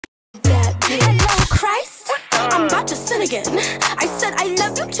Christ, I'm about to sin again. I said I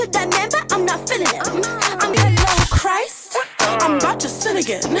love you to that man, but I'm not feeling it. I'm hello, Christ, I'm about to sin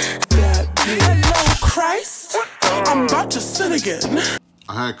again. Hello, Christ, I'm about to sin again.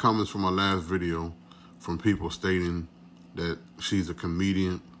 I had comments from my last video from people stating that she's a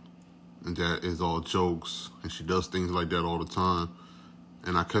comedian and that is all jokes and she does things like that all the time.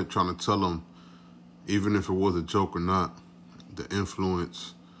 And I kept trying to tell them, even if it was a joke or not, the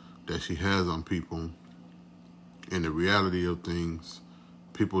influence that she has on people and the reality of things,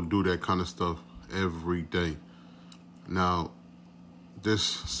 people do that kind of stuff every day. Now, this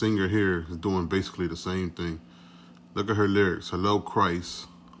singer here is doing basically the same thing. Look at her lyrics. Hello, Christ,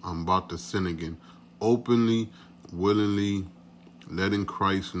 I'm about to sin again. Openly, willingly letting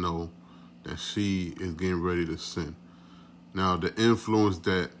Christ know that she is getting ready to sin. Now, the influence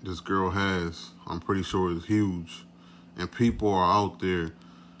that this girl has, I'm pretty sure is huge. And people are out there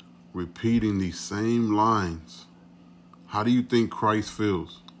repeating these same lines. How do you think Christ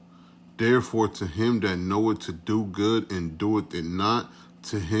feels? Therefore, to him that knoweth to do good and doeth it not,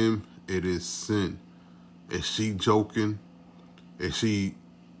 to him it is sin. Is she joking? Is she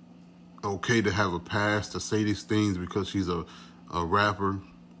okay to have a pass to say these things because she's a rapper,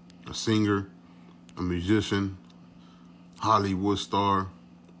 a singer, a musician, Hollywood star?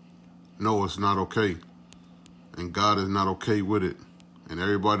 No, it's not okay. And God is not okay with it. And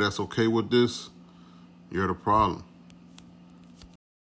everybody that's okay with this, you're the problem.